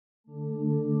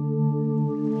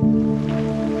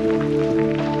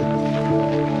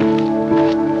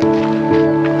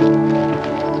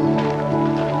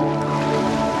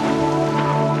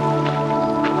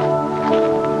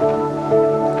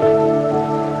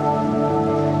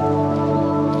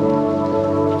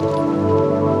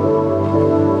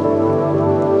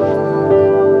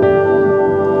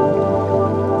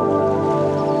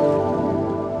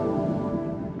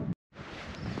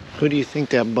Who do you think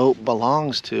that boat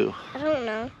belongs to? I don't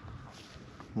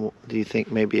know. Do you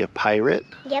think maybe a pirate?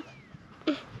 Yep.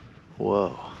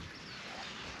 Whoa.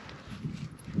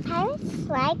 Pirates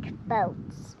like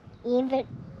boats. Even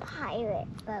pirate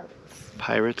boats.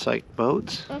 Pirates like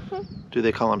boats? Mm-hmm. Do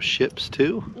they call them ships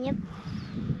too? Yep.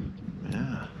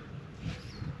 Yeah.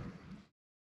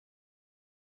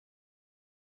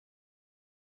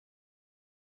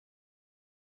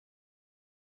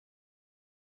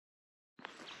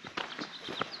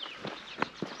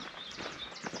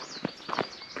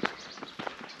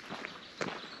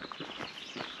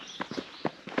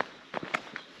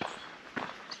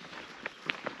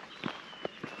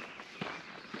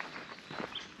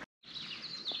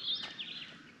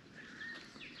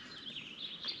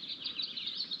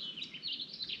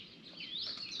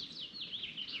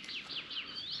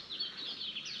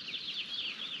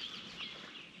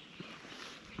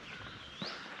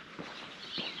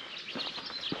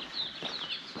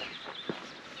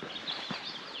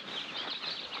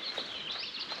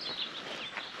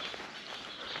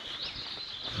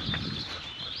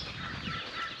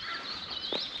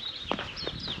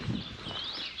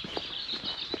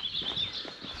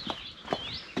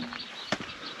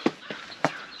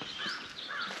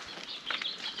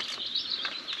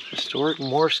 Historic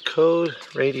Morse code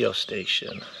radio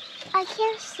station. I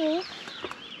can't see.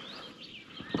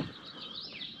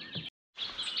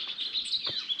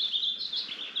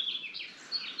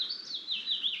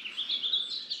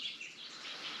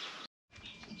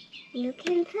 You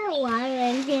can put water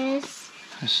in this.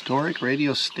 Historic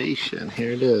radio station.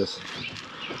 Here it is.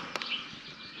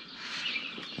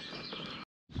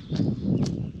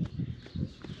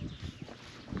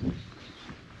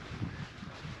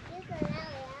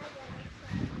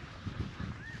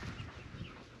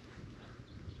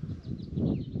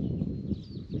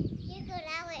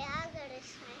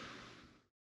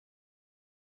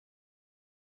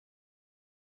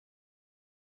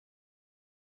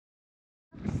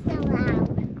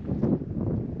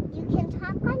 You can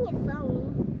talk on your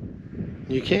phone.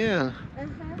 You can,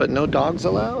 but no dogs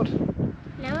allowed?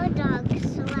 No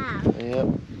dogs allowed. Yep.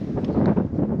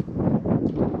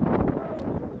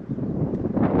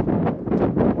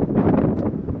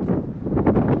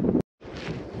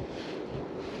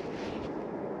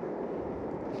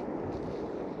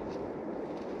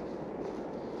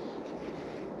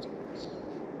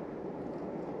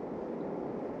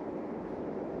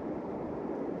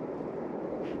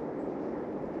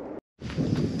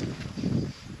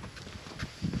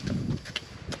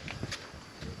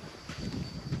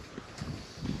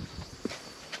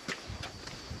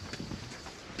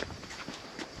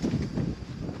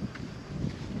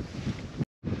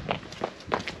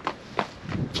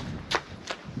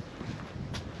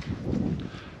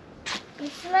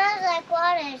 It smells like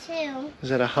water too. Is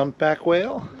that a humpback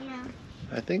whale? Yeah.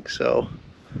 I think so.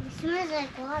 It smells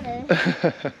like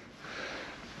water.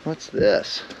 What's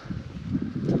this?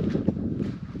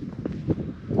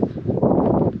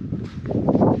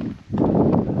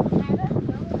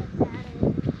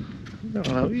 I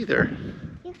don't know either.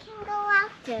 You can go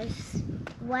out this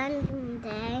one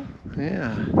day.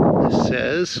 Yeah. This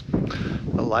says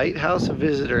the Lighthouse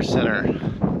Visitor Center.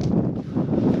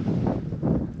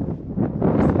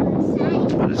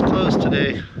 But it's closed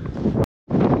today.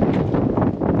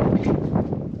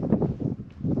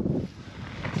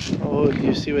 Oh, do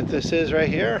you see what this is right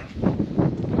here?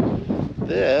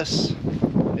 This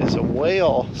is a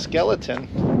whale skeleton.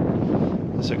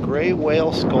 It's a gray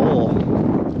whale skull.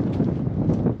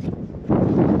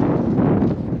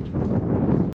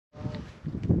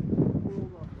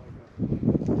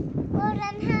 Well,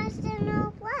 then how's there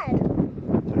no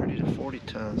blood? 30 to 40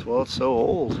 tons. Well, it's so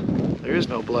old. There is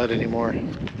no blood anymore. It's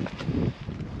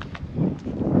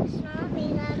not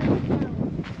made out of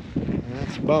bone.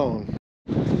 That's bone.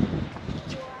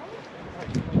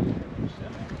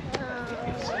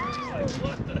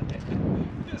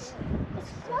 It's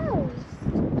closed.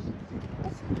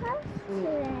 It's closed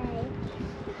today.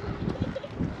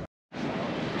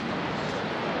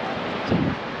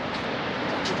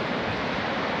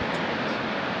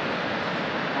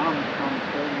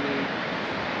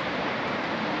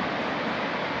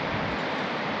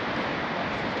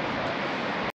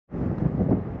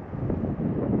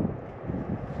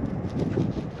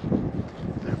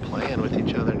 They're playing with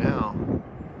each other now.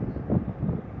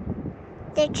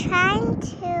 They're trying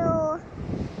to...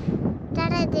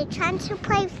 Dada, they're trying to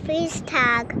play freeze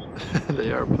tag.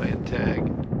 They are playing tag.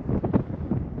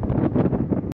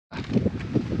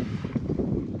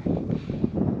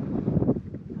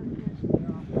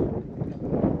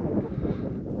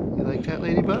 You like that,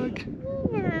 Ladybug?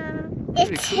 Yeah.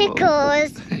 Pretty It cool.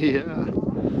 tickles. Yeah.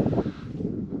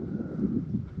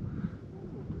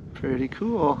 Pretty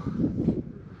cool.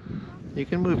 You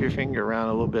can move your finger around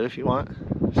a little bit if you want.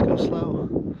 Just go slow.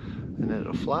 And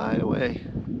it'll fly away.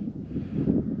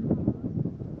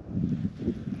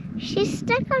 She's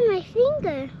stuck on my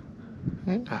finger.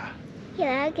 Yeah. Here,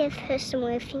 I'll give her some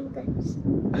more fingers.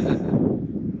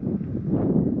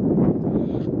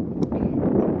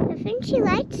 I think she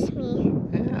likes me.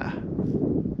 Yeah.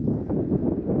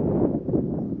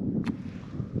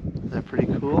 Is that pretty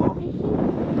cool?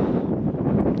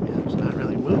 Yeah, it's not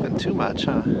really moving too much,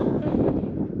 huh?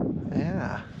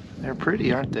 Yeah. They're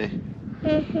pretty, aren't they?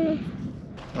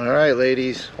 All right,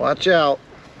 ladies. Watch out.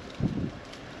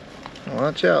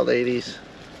 Watch out, ladies.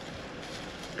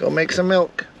 Go make some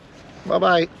milk.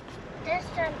 Bye-bye. There's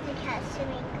something has to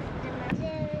make them.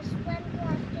 There's one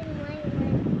black and white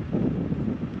one.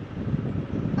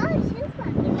 Oh, two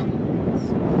black and white ones.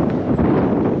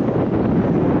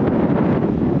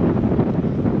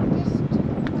 There's two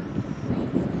black and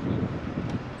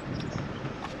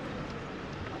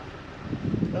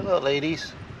white. Hello, ladies.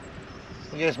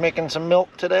 You guys making some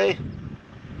milk today?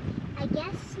 I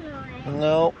guess not.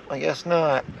 No, I guess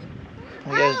not.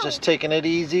 You guys just taking it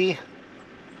easy?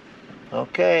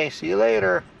 Okay, see you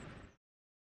later.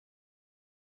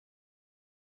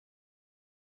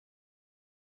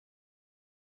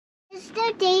 Is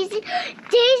there daisies?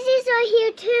 Daisies are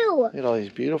here too. Look at all these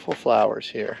beautiful flowers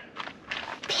here.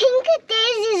 Pink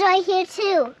daisies are here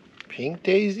too. Pink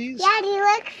daisies? Daddy,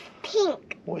 look,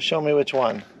 pink. Well, show me which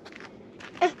one.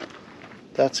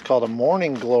 That's called a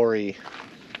morning glory.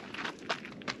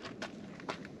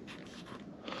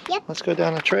 Yep. Let's go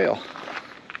down the trail.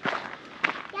 Yeah,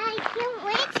 I can't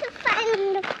wait to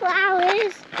find the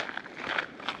flowers.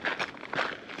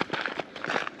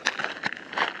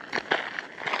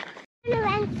 I'm gonna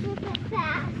run super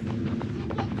fast to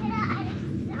get to the other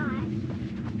side.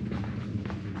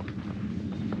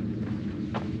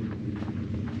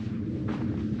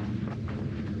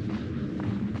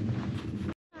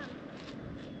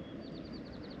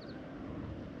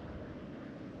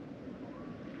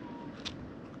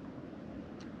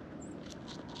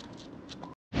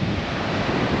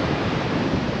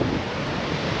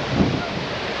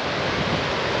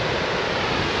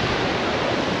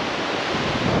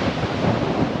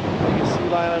 Biggest sea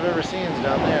lion I've ever seen is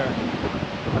down there.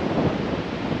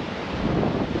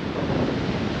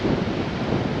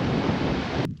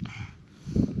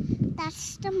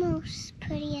 That's the most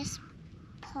prettiest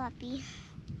puppy.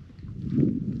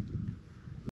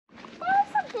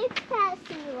 There's a big fat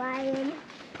sea lion.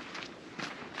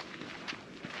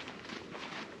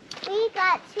 We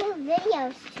got 2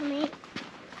 videos to make.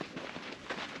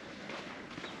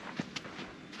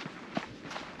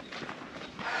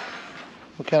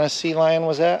 What kind of sea lion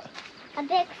was that? A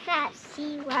big fat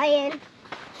sea lion.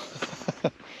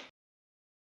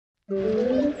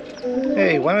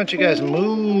 Hey, why don't you guys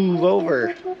move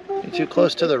over? You're too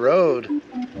close to the road.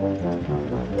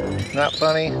 Not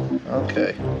funny?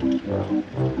 Okay.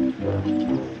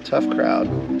 Tough crowd.